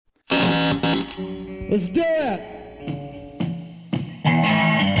Let's do it!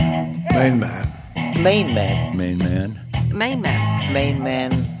 MainMan. MainMan. MainMan. MainMan.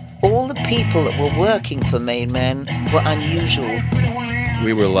 MainMan. All the people that were working for MainMan were unusual.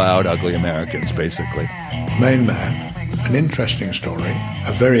 We were loud, ugly Americans, basically. MainMan. An interesting story,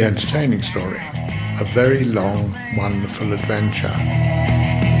 a very entertaining story, a very long, wonderful adventure.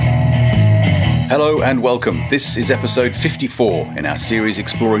 Hello and welcome. This is episode 54 in our series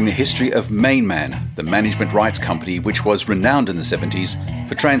exploring the history of MainMan, the management rights company which was renowned in the 70s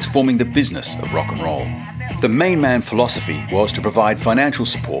for transforming the business of rock and roll. The MainMan philosophy was to provide financial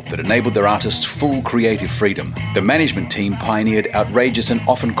support that enabled their artists full creative freedom. The management team pioneered outrageous and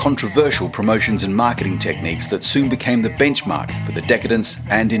often controversial promotions and marketing techniques that soon became the benchmark for the decadence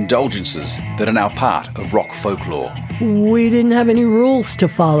and indulgences that are now part of rock folklore. We didn't have any rules to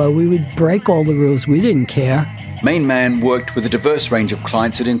follow. We would break all the rules. We didn't care. MainMan worked with a diverse range of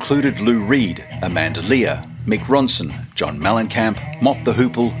clients that included Lou Reed, Amanda Lear, Mick Ronson, John Mellencamp, Mott the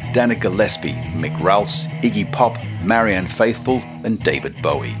Hoople, Dana Gillespie, Mick Ralphs, Iggy Pop, Marianne Faithfull and David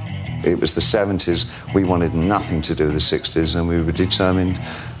Bowie. It was the 70s. We wanted nothing to do with the 60s, and we were determined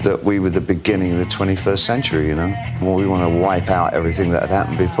that we were the beginning of the 21st century, you know. Well, we want to wipe out everything that had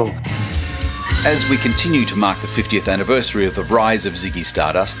happened before. As we continue to mark the 50th anniversary of the rise of Ziggy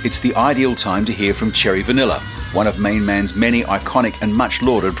Stardust, it's the ideal time to hear from Cherry Vanilla, one of MainMan's many iconic and much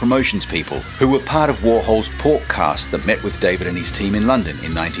lauded promotions people, who were part of Warhol's Pork cast that met with David and his team in London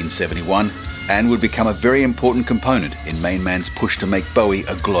in 1971 and would become a very important component in MainMan's push to make Bowie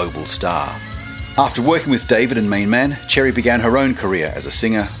a global star. After working with David and MainMan, Cherry began her own career as a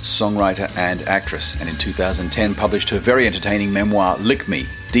singer, songwriter and actress, and in 2010 published her very entertaining memoir Lick Me,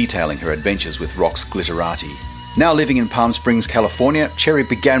 detailing her adventures with rock's glitterati. Now living in Palm Springs, California, Cherry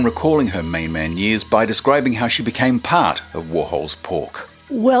began recalling her MainMan years by describing how she became part of Warhol's Pork.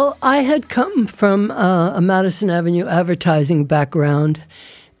 Well, I had come from a Madison Avenue advertising background,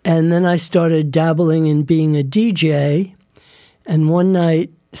 and then I started dabbling in being a DJ, and one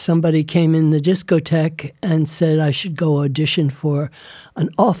night somebody came in the discotheque and said I should go audition for an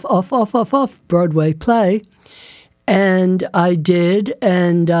off Broadway play. And I did,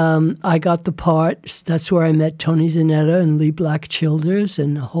 and I got the part. That's where I met Tony Zanetta and Lee Black Childers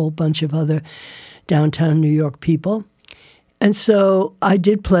and a whole bunch of other downtown New York people. And so I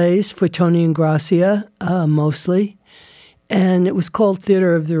did plays for Tony and Gracia, mostly. And it was called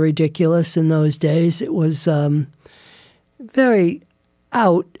Theater of the Ridiculous in those days. It was very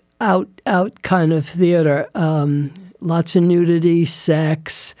out kind of theater. Lots of nudity,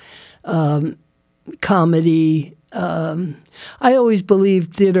 sex, comedy. I always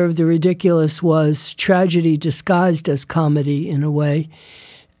believed Theater of the Ridiculous was tragedy disguised as comedy in a way,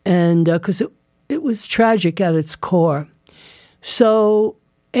 and because it was tragic at its core. So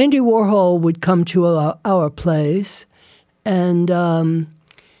Andy Warhol would come to our plays, and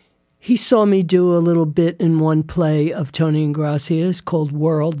he saw me do a little bit in one play of Tony and Gracia's called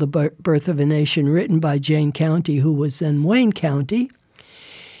World, The Birth of a Nation, written by Jane County, who was then Wayne County.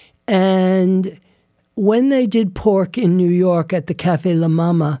 And when they did Pork in New York at the Café La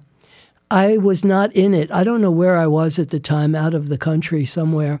Mama, I was not in it. I don't know where I was at the time, out of the country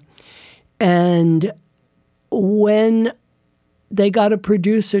somewhere. And when they got a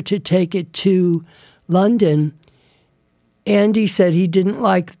producer to take it to London, Andy said he didn't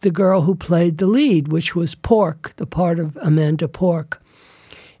like the girl who played the lead, which was Pork, the part of Amanda Pork.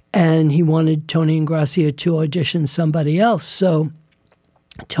 And he wanted Tony and Gracia to audition somebody else. So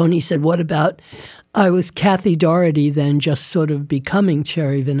Tony said, what about... I was Kathy Doherty then, just sort of becoming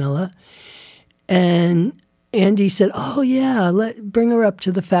Cherry Vanilla. And Andy said, oh, yeah, bring her up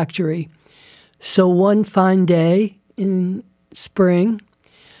to the factory. So one fine day in spring,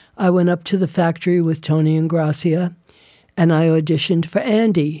 I went up to the factory with Tony and Gracia, and I auditioned for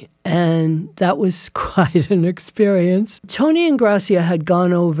Andy. And that was quite an experience. Tony and Gracia had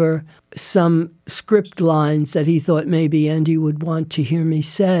gone over some script lines that he thought maybe Andy would want to hear me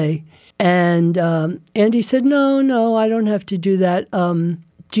say. And Andy said, no, I don't have to do that.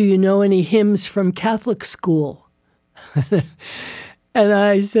 Do you know any hymns from Catholic school? And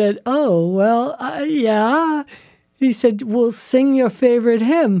I said, oh, well, yeah. He said, well, sing your favorite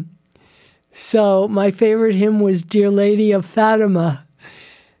hymn. So my favorite hymn was Dear Lady of Fatima.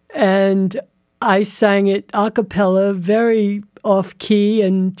 And I sang it a cappella, very off-key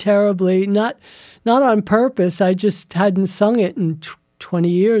and terribly, not on purpose. I just hadn't sung it in 20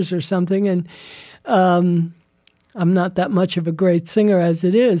 years or something, and I'm not that much of a great singer as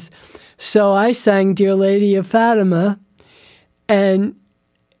it is. So I sang Dear Lady of Fatima, and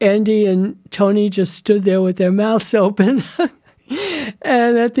Andy and Tony just stood there with their mouths open.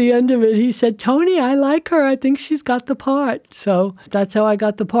 And at the end of it, he said, Tony, I like her. I think she's got the part. So that's how I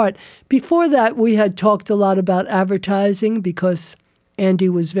got the part. Before that, we had talked a lot about advertising because Andy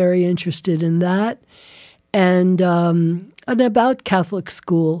was very interested in that. And about Catholic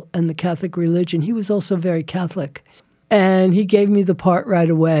school and the Catholic religion. He was also very Catholic. And he gave me the part right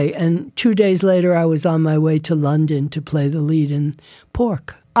away. And 2 days later, I was on my way to London to play the lead in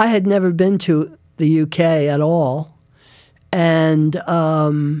Pork. I had never been to the UK at all. And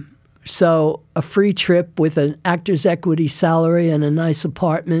so a free trip with an Actors Equity salary and a nice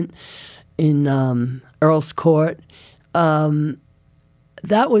apartment in Earl's Court.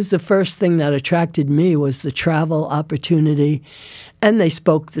 That was the first thing that attracted me, was the travel opportunity. And they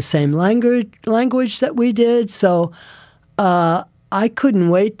spoke the same language that we did. So I couldn't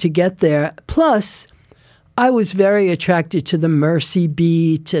wait to get there. Plus, I was very attracted to the Mercy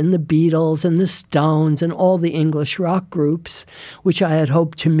Beat and the Beatles and the Stones and all the English rock groups, which I had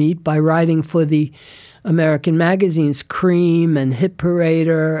hoped to meet by writing for the American magazines Cream and Hit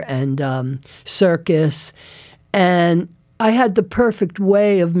Parader and Circus. And I had the perfect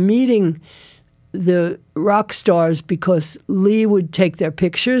way of meeting the rock stars because Lee would take their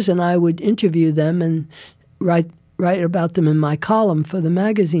pictures and I would interview them and write about them in my column for the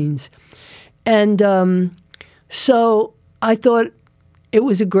magazines. And so I thought it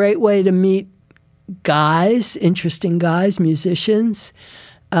was a great way to meet guys, interesting guys, musicians,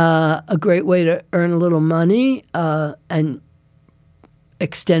 a great way to earn a little money and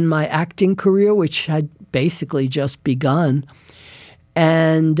extend my acting career, which had basically just begun.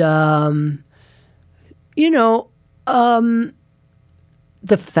 And,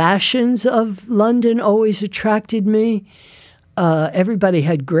 the fashions of London always attracted me. Everybody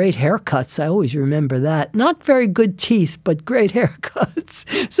had great haircuts. I always remember that. Not very good teeth, but great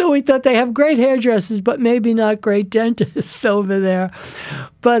haircuts. So we thought they have great hairdressers, but maybe not great dentists over there.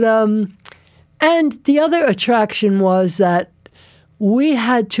 But, and the other attraction was that we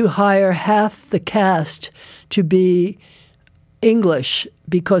had to hire half the cast to be English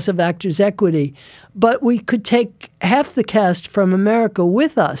because of Actors Equity. But we could take half the cast from America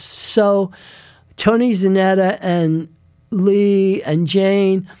with us. So Tony Zanetta and Lee and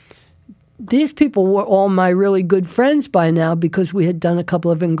Jane, these people were all my really good friends by now because we had done a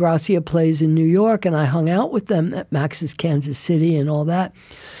couple of Ingrassia plays in New York and I hung out with them at Max's Kansas City and all that.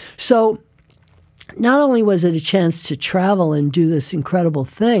 So not only was it a chance to travel and do this incredible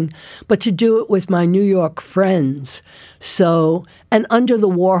thing, but to do it with my New York friends. So, and under the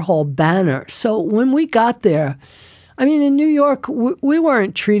Warhol banner. So when we got there, I mean, in New York, we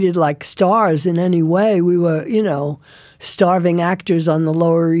weren't treated like stars in any way. We were, starving actors on the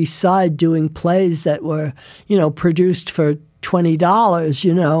Lower East Side doing plays that were, produced for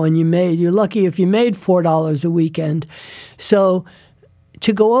 $20, and you're lucky if you made $4 a weekend. So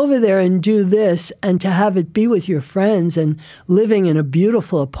to go over there and do this and to have it be with your friends and living in a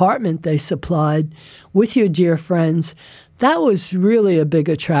beautiful apartment they supplied with your dear friends, that was really a big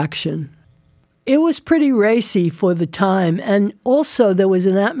attraction. It was pretty racy for the time, and also there was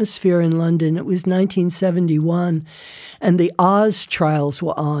an atmosphere in London. It was 1971, and the Oz trials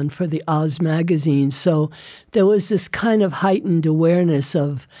were on for the Oz magazine, so there was this kind of heightened awareness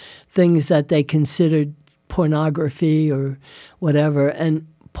of things that they considered pornography or whatever, and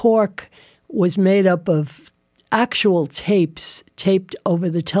Pork was made up of actual tapes taped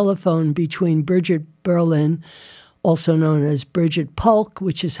over the telephone between Bridget Berlin, also known as Bridget Polk,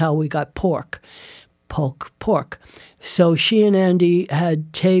 which is how we got Pork. Pork. So she and Andy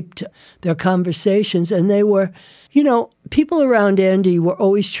had taped their conversations, and they were, people around Andy were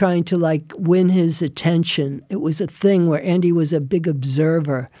always trying to win his attention. It was a thing where Andy was a big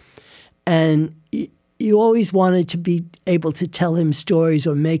observer, and you always wanted to be able to tell him stories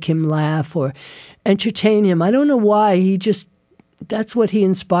or make him laugh or entertain him. I don't know why, that's what he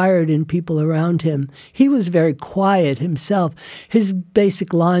inspired in people around him. He was very quiet himself. His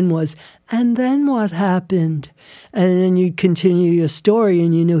basic line was, "And then what happened?" And then you'd continue your story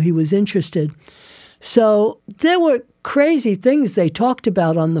and you knew he was interested. So there were crazy things they talked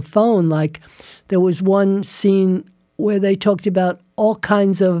about on the phone. Like there was one scene where they talked about all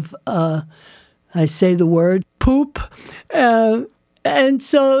kinds of, I say the word, poop. And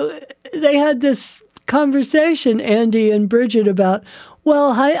so they had this conversation, Andy and Bridget, about,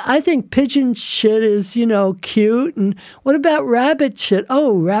 well, I think pigeon shit is, cute. And what about rabbit shit?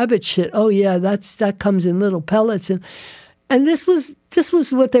 Oh, rabbit shit. Oh, yeah, that comes in little pellets. And this was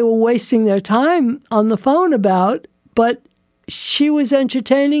what they were wasting their time on the phone about. But she was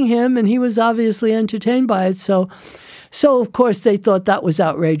entertaining him, and he was obviously entertained by it. So of course, they thought that was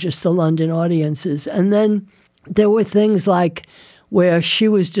outrageous, the London audiences. And then there were things like where she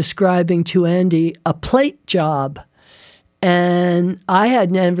was describing to Andy a plate job. And I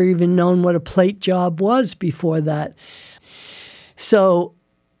had never even known what a plate job was before that. So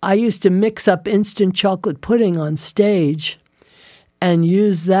I used to mix up instant chocolate pudding on stage and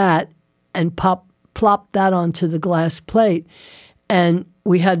use that and plop that onto the glass plate. And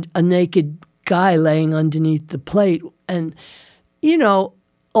we had a naked guy laying underneath the plate. And, you know,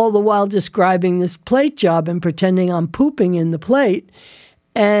 all the while describing this plate job and pretending I'm pooping in the plate.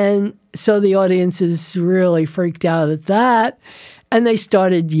 And so the audience is really freaked out at that. And they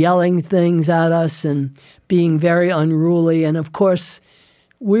started yelling things at us and being very unruly. And of course,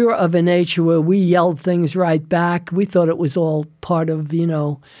 we were of a nature where we yelled things right back. We thought it was all part of, you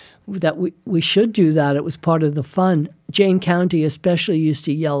know, that we should do that. It was part of the fun. Jane County especially used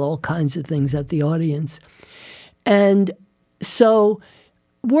to yell all kinds of things at the audience. And so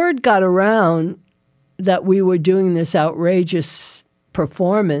word got around that we were doing this outrageous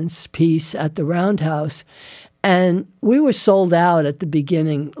performance piece at the Roundhouse. And we were sold out at the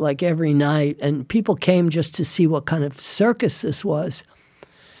beginning, like every night. And people came just to see what kind of circus this was.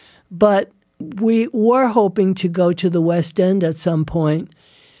 But we were hoping to go to the West End at some point.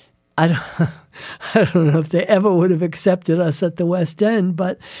 I don't know if they ever would have accepted us at the West End,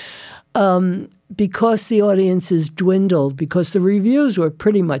 but because the audiences dwindled, because the reviews were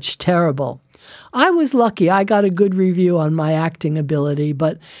pretty much terrible. I was lucky. I got a good review on my acting ability,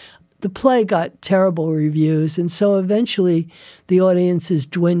 but the play got terrible reviews. And so eventually the audiences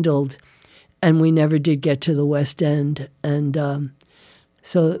dwindled and we never did get to the West End. And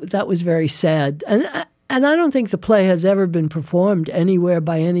so that was very sad. And I don't think the play has ever been performed anywhere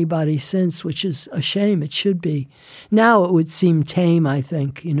by anybody since, which is a shame. It should be. Now it would seem tame, I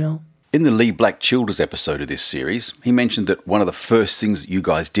think, you know. In the Lee Black Childers episode of this series, he mentioned that one of the first things that you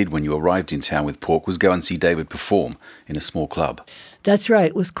guys did when you arrived in town with Pork was go and see David perform in a small club. That's right.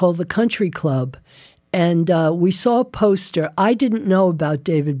 It was called the Country Club. And we saw a poster. I didn't know about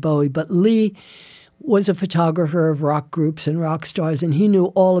David Bowie, but Lee was a photographer of rock groups and rock stars, and he knew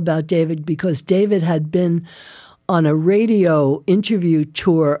all about David because David had been on a radio interview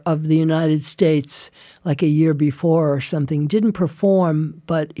tour of the United States like a year before or something. Didn't perform,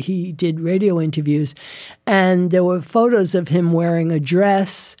 but he did radio interviews. And there were photos of him wearing a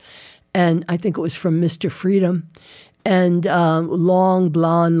dress, and I think it was from Mr. Freedom, and long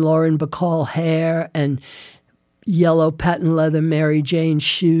blonde Lauren Bacall hair and yellow patent leather Mary Jane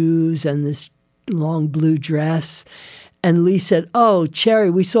shoes and this long blue dress. And Lee said, "Oh,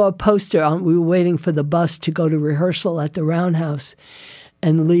 Cherry, we saw a poster. We were waiting for the bus to go to rehearsal at the Roundhouse."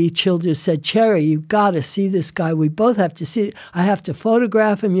 And Lee Childers said, "Cherry, you've got to see this guy. We both have to see it. I have to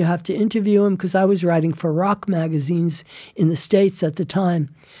photograph him. You have to interview him," because I was writing for rock magazines in the States at the time.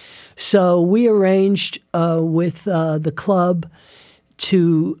 So we arranged with the club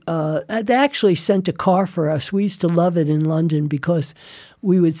to, they actually sent a car for us. We used to love it in London because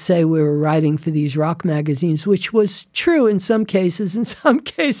we would say we were writing for these rock magazines, which was true in some cases. In some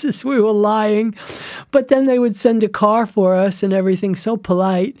cases, we were lying. But then they would send a car for us and everything, so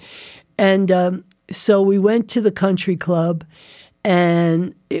polite. And so we went to the Country Club,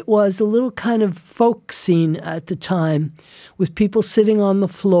 and it was a little kind of folk scene at the time with people sitting on the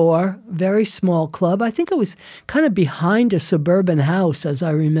floor, very small club. I think it was kind of behind a suburban house, as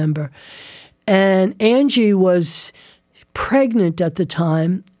I remember. And Angie was pregnant at the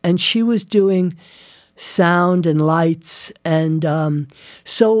time, and she was doing sound and lights. And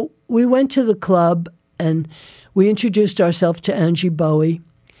so we went to the club, and we introduced ourselves to Angie Bowie.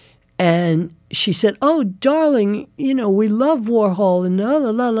 And she said, "Oh, darling, you know, we love Warhol, and la,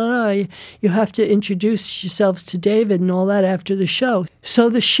 la, la, la. You have to introduce yourselves to David and all that after the show." So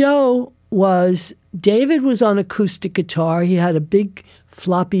the show was, David was on acoustic guitar. He had a big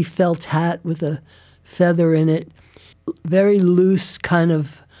floppy felt hat with a feather in it, very loose kind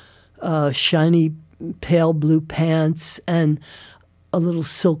of shiny pale blue pants, and a little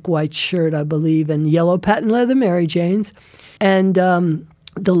silk white shirt, I believe, and yellow patent leather Mary Janes. And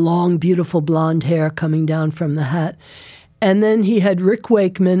the long, beautiful blonde hair coming down from the hat. And then he had Rick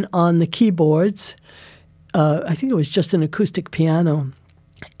Wakeman on the keyboards. I think it was just an acoustic piano.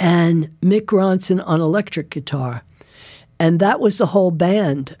 And Mick Ronson on electric guitar. And that was the whole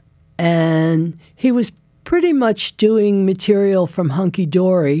band. And he was pretty much doing material from Hunky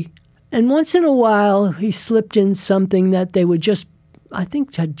Dory. And once in a while, he slipped in something that they would just, I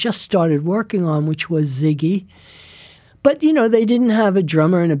think, had just started working on, which was Ziggy. But, you know, they didn't have a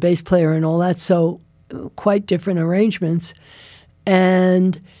drummer and a bass player and all that, so quite different arrangements.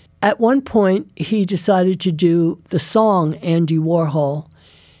 And at one point, he decided to do the song Andy Warhol.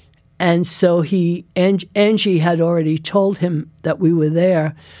 And so Angie had already told him that we were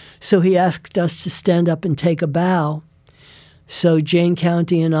there, so he asked us to stand up and take a bow. So Jane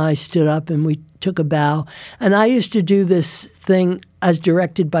County and I stood up and we took a bow. And I used to do this thing as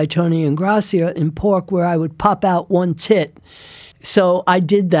directed by Tony Ingrassia in Pork where I would pop out one tit. So I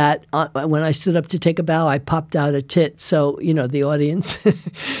did that. When I stood up to take a bow, I popped out a tit. So, the audience,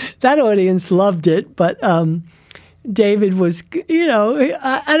 that audience loved it. But David was,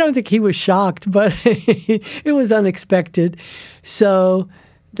 I don't think he was shocked, but it was unexpected. So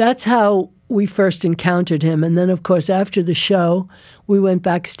that's how we first encountered him. And then, of course, after the show, we went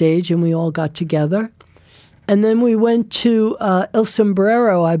backstage and we all got together. And then we went to El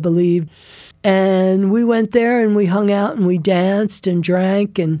Sombrero, I believe. And we went there and we hung out and we danced and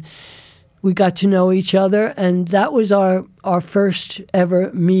drank and we got to know each other. And that was our first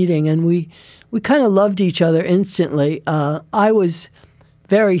ever meeting. And we kind of loved each other instantly. I was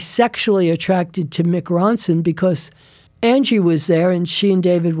very sexually attracted to Mick Ronson because Angie was there and she and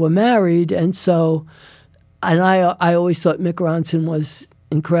David were married. And I always thought Mick Ronson was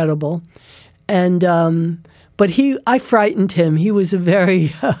incredible. And but I frightened him. He was a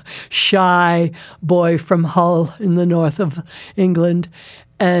very shy boy from Hull in the north of England.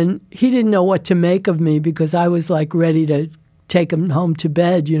 And he didn't know what to make of me because I was like ready to take him home to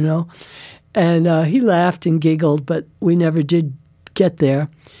bed, And he laughed and giggled, but we never did get there.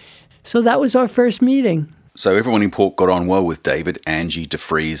 So that was our first meeting. So everyone in Pork got on well with David, Angie,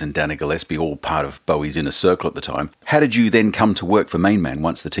 DeFries and Dana Gillespie, all part of Bowie's inner circle at the time. How did you then come to work for MainMan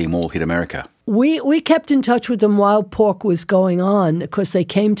once the team all hit America? We kept in touch with them while Pork was going on. Because they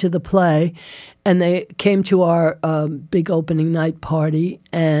came to the play and they came to our big opening night party.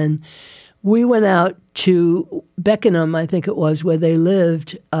 And we went out to Beckenham, I think it was, where they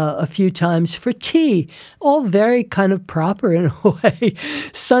lived a few times for tea. All very kind of proper in a way.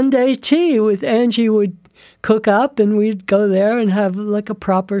 Sunday tea with Angie would cook up and we'd go there and have like a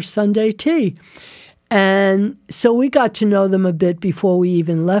proper Sunday tea. And so we got to know them a bit before we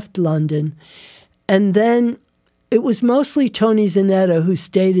even left London. And then it was mostly Tony Zanetta who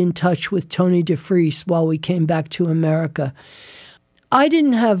stayed in touch with Tony DeFries while we came back to America. I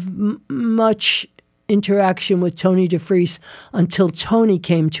didn't have much interaction with Tony DeFries until Tony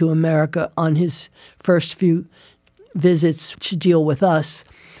came to America on his first few visits to deal with us.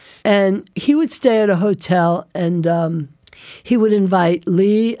 And he would stay at a hotel and he would invite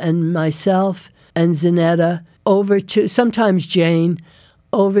Lee and myself and Zanetta over to, sometimes Jane,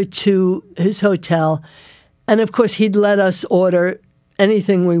 over to his hotel. And of course, he'd let us order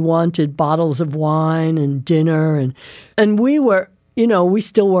anything we wanted, bottles of wine and dinner. And we were, we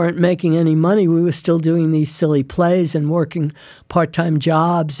still weren't making any money. We were still doing these silly plays and working part-time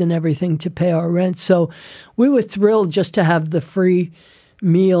jobs and everything to pay our rent. So we were thrilled just to have the free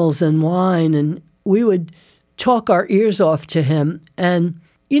meals and wine. And we would talk our ears off to him. And,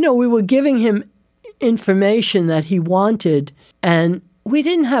 we were giving him information that he wanted. And we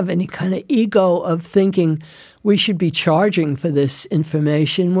didn't have any kind of ego of thinking we should be charging for this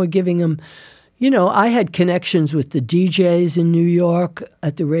information. We're giving him, I had connections with the DJs in New York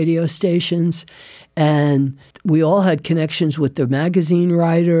at the radio stations, and we all had connections with the magazine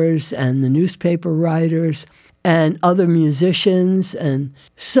writers and the newspaper writers and other musicians. And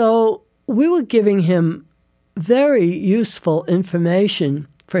so we were giving him very useful information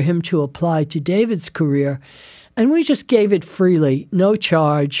for him to apply to David's career. And we just gave it freely, no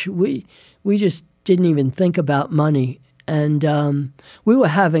charge. We just didn't even think about money. And we were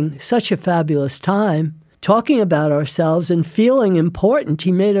having such a fabulous time talking about ourselves and feeling important.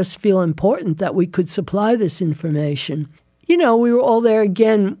 He made us feel important that we could supply this information. We were all there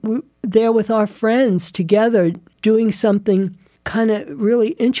again, there with our friends together, doing something kind of really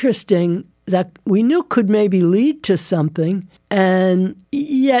interesting that we knew could maybe lead to something. And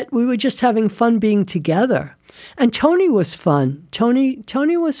yet we were just having fun being together. And Tony was fun. Tony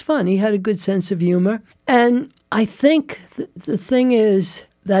was fun. He had a good sense of humor. And I think the thing is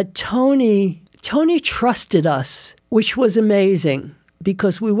that Tony trusted us, which was amazing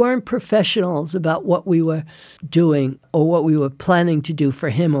because we weren't professionals about what we were doing or what we were planning to do for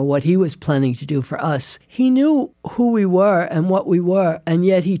him or what he was planning to do for us. He knew who we were and what we were, and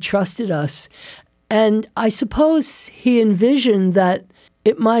yet he trusted us. And I suppose he envisioned that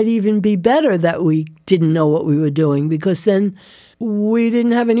it might even be better that we didn't know what we were doing, because then we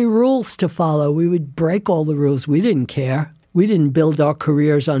didn't have any rules to follow. We would break all the rules. We didn't care. We didn't build our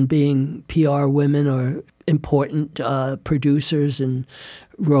careers on being PR women or important producers and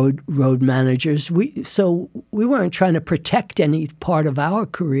road managers. So we weren't trying to protect any part of our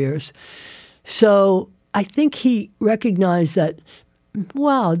careers. So I think he recognized that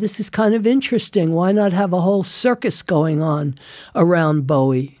wow, this is kind of interesting. Why not have a whole circus going on around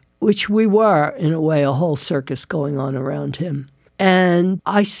Bowie? Which we were, in a way, a whole circus going on around him. And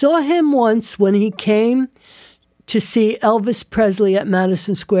I saw him once when he came to see Elvis Presley at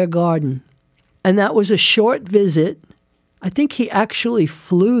Madison Square Garden. And that was a short visit. I think he actually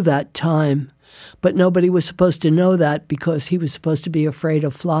flew that time, but nobody was supposed to know that because he was supposed to be afraid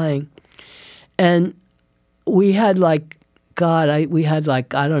of flying. And we had I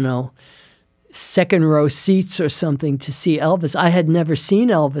don't know, second row seats or something to see Elvis. I had never seen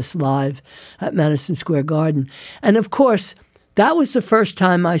Elvis live at Madison Square Garden. And of course, that was the first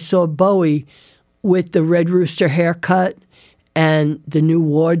time I saw Bowie with the Red Rooster haircut and the new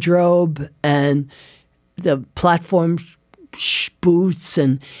wardrobe and the platform boots.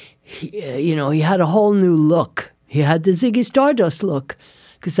 And, he had a whole new look. He had the Ziggy Stardust look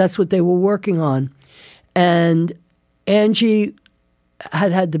because that's what they were working on. And Angie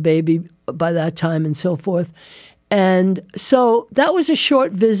had the baby by that time and so forth. And so that was a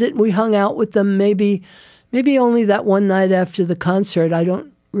short visit. We hung out with them maybe only that one night after the concert. I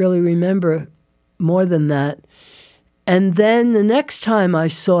don't really remember more than that. And then the next time I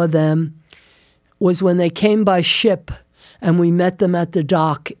saw them was when they came by ship, and we met them at the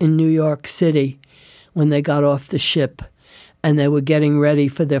dock in New York City when they got off the ship, and they were getting ready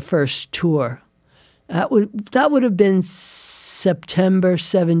for their first tour. That would have been September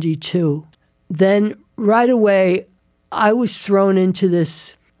 1972. Then right away, I was thrown into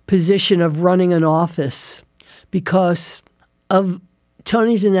this position of running an office because of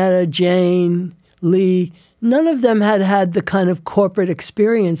Tony Zanetta, Jane, Lee. None of them had the kind of corporate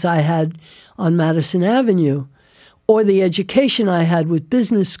experience I had on Madison Avenue or the education I had with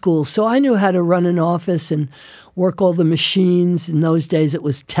business school. So I knew how to run an office and work all the machines. In those days, it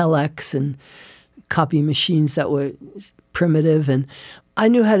was telex and copy machines that were primitive. And I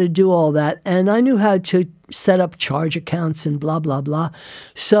knew how to do all that. And I knew how to set up charge accounts and blah, blah, blah.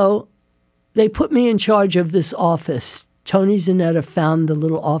 So they put me in charge of this office. Tony Zanetta found the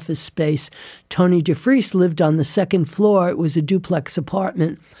little office space. Tony DeFries lived on the second floor. It was a duplex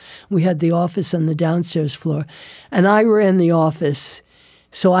apartment. We had the office on the downstairs floor. And I ran the office.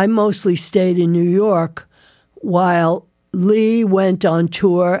 So I mostly stayed in New York while Lee went on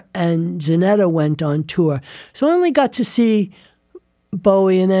tour and Zanetta went on tour. So I only got to see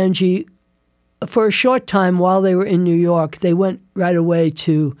Bowie and Angie for a short time while they were in New York. They went right away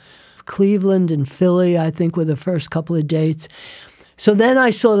to Cleveland and Philly, I think, were the first couple of dates. So then I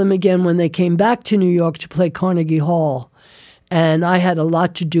saw them again when they came back to New York to play Carnegie Hall. And I had a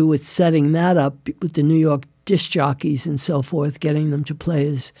lot to do with setting that up with the New York disc jockeys and so forth, getting them to play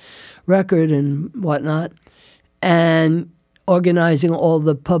his record and whatnot, and organizing all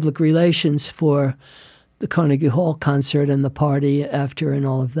the public relations for the Carnegie Hall concert and the party after and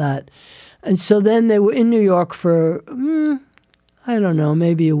all of that. And so then they were in New York for, I don't know,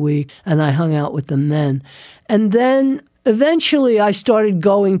 maybe a week, and I hung out with them then. And then eventually I started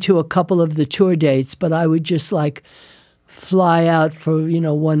going to a couple of the tour dates, but I would just fly out for,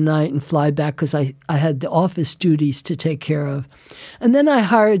 one night and fly back because I had the office duties to take care of. And then I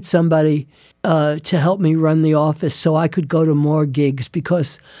hired somebody to help me run the office so I could go to more gigs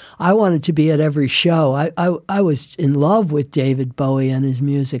because I wanted to be at every show. I was in love with David Bowie and his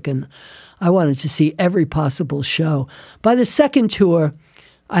music, and I wanted to see every possible show. By the second tour,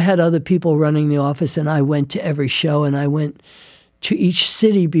 I had other people running the office, and I went to every show, and I went to each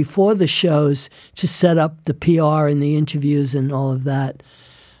city before the shows to set up the PR and the interviews and all of that.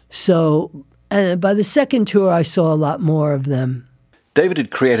 So by the second tour, I saw a lot more of them. David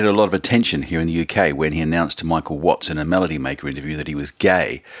had created a lot of attention here in the UK when he announced to Michael Watts in a Melody Maker interview that he was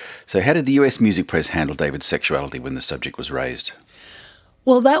gay. So how did the US music press handle David's sexuality when the subject was raised?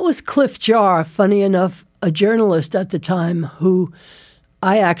 Well, that was Cliff Jarr, funny enough, a journalist at the time who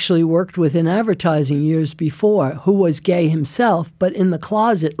I actually worked with in advertising years before, who was gay himself, but in the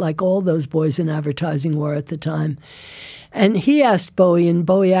closet like all those boys in advertising were at the time. And he asked Bowie, and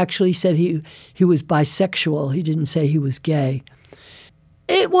Bowie actually said he was bisexual. He didn't say he was gay.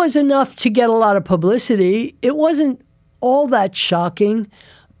 It was enough to get a lot of publicity. It wasn't all that shocking,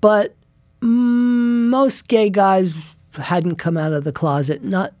 but most gay guys hadn't come out of the closet,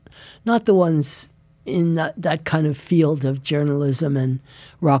 not the ones in that kind of field of journalism and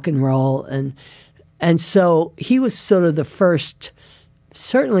rock and roll. And so he was sort of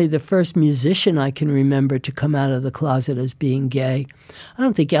certainly the first musician I can remember to come out of the closet as being gay. I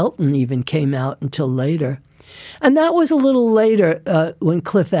don't think Elton even came out until later. And that was a little later when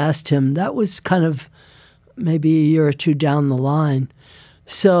Cliff asked him. That was kind of maybe a year or two down the line.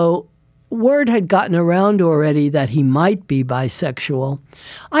 So word had gotten around already that he might be bisexual.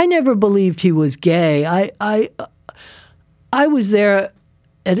 I never believed he was gay. I was there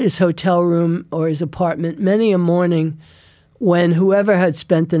at his hotel room or his apartment many a morning when whoever had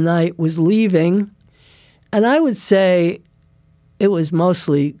spent the night was leaving, and I would say it was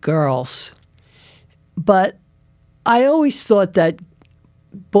mostly girls. But I always thought that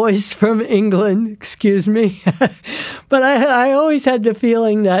boys from England, excuse me, but I always had the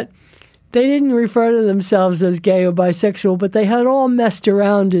feeling that they didn't refer to themselves as gay or bisexual, but they had all messed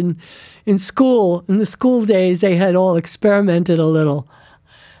around in school. In the school days, they had all experimented a little.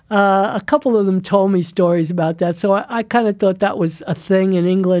 A couple of them told me stories about that, so I kind of thought that was a thing in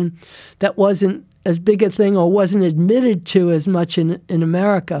England that wasn't as big a thing or wasn't admitted to as much in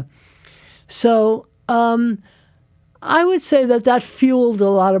America. So I would say that fueled a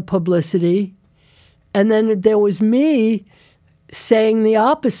lot of publicity. And then there was me saying the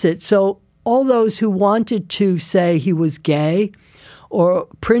opposite. So all those who wanted to say he was gay or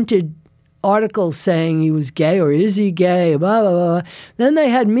printed articles saying he was gay or is he gay, blah, blah, blah. Then they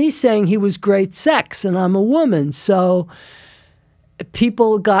had me saying he was great sex and I'm a woman. So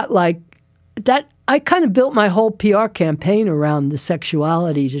people got like that. I kind of built my whole PR campaign around the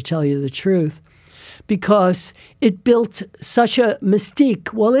sexuality, to tell you the truth, because it built such a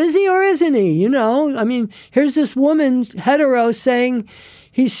mystique. Well, is he or isn't he? You know, I mean, here's this woman, hetero, saying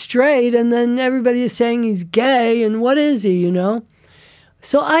he's straight, and then everybody is saying he's gay, and what is he, you know?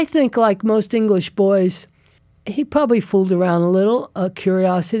 So I think, like most English boys, he probably fooled around a little,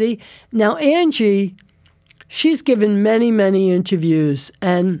 curiosity. Now, Angie, she's given many, many interviews,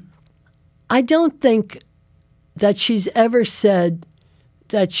 and I don't think that she's ever said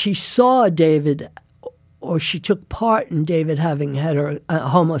that she saw David or she took part in David having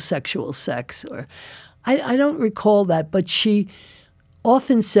homosexual sex. Or I don't recall that, but she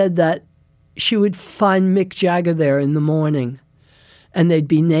often said that she would find Mick Jagger there in the morning and they'd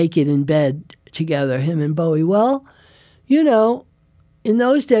be naked in bed together, him and Bowie. Well, you know, in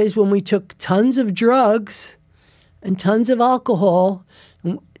those days when we took tons of drugs and tons of alcohol,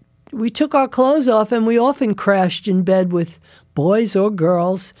 we took our clothes off and we often crashed in bed with boys or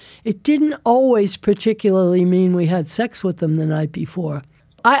girls. It didn't always particularly mean we had sex with them the night before.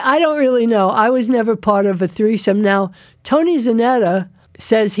 I don't really know. I was never part of a threesome. Now, Tony Zanetta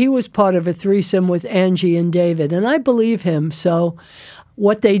says he was part of a threesome with Angie and David, and I believe him. So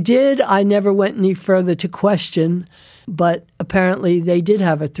what they did, I never went any further to question, but apparently they did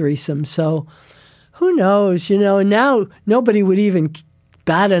have a threesome. So who knows, you know? And now nobody would even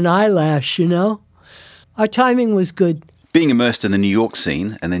bat an eyelash, you know? Our timing was good. Being immersed in the New York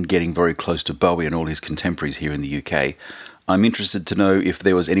scene and then getting very close to Bowie and all his contemporaries here in the UK, I'm interested to know if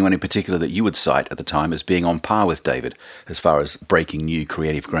there was anyone in particular that you would cite at the time as being on par with David as far as breaking new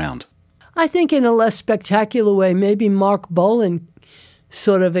creative ground. I think in a less spectacular way, maybe Mark Bolan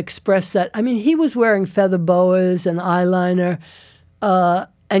sort of expressed that. I mean, he was wearing feather boas and eyeliner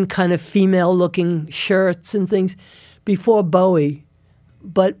and kind of female-looking shirts and things before Bowie.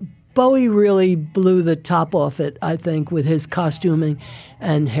 But Bowie really blew the top off it, I think, with his costuming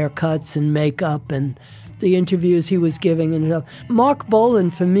and haircuts and makeup and the interviews he was giving and stuff. Mark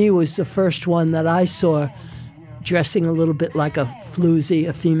Bolan, for me, was the first one that I saw dressing a little bit like a floozy,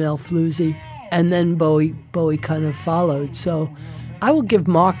 a female floozy, and then Bowie kind of followed. So I will give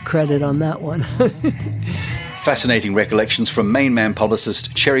Mark credit on that one. Fascinating recollections from MainMan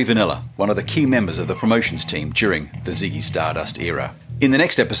publicist Cherry Vanilla, one of the key members of the promotions team during the Ziggy Stardust era. In the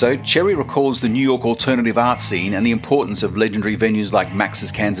next episode, Cherry recalls the New York alternative art scene and the importance of legendary venues like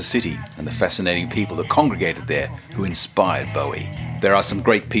Max's Kansas City and the fascinating people that congregated there who inspired Bowie. There are some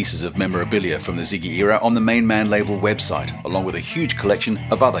great pieces of memorabilia from the Ziggy era on the MainMan label website, along with a huge collection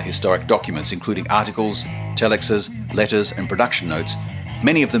of other historic documents, including articles, telexes, letters, and production notes,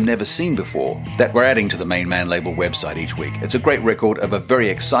 many of them never seen before, that we're adding to the MainMan label website each week. It's a great record of a very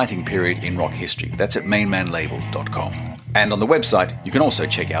exciting period in rock history. That's at mainmanlabel.com. And on the website, you can also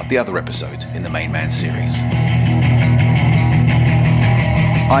check out the other episodes in the MainMan series.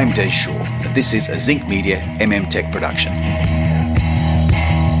 I'm Des Shaw, and this is a Zinc Media MM Tech production.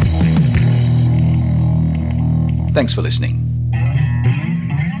 Thanks for listening.